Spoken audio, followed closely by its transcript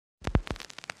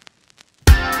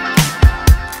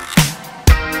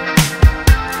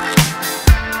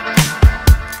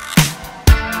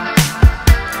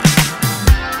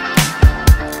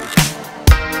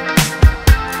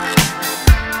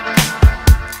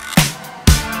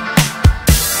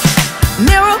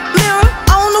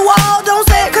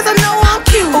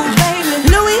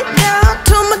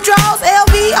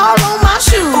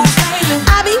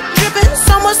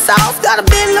sauce, got a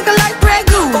bed looking like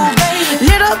ragu.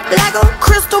 Lit up like a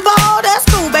crystal ball.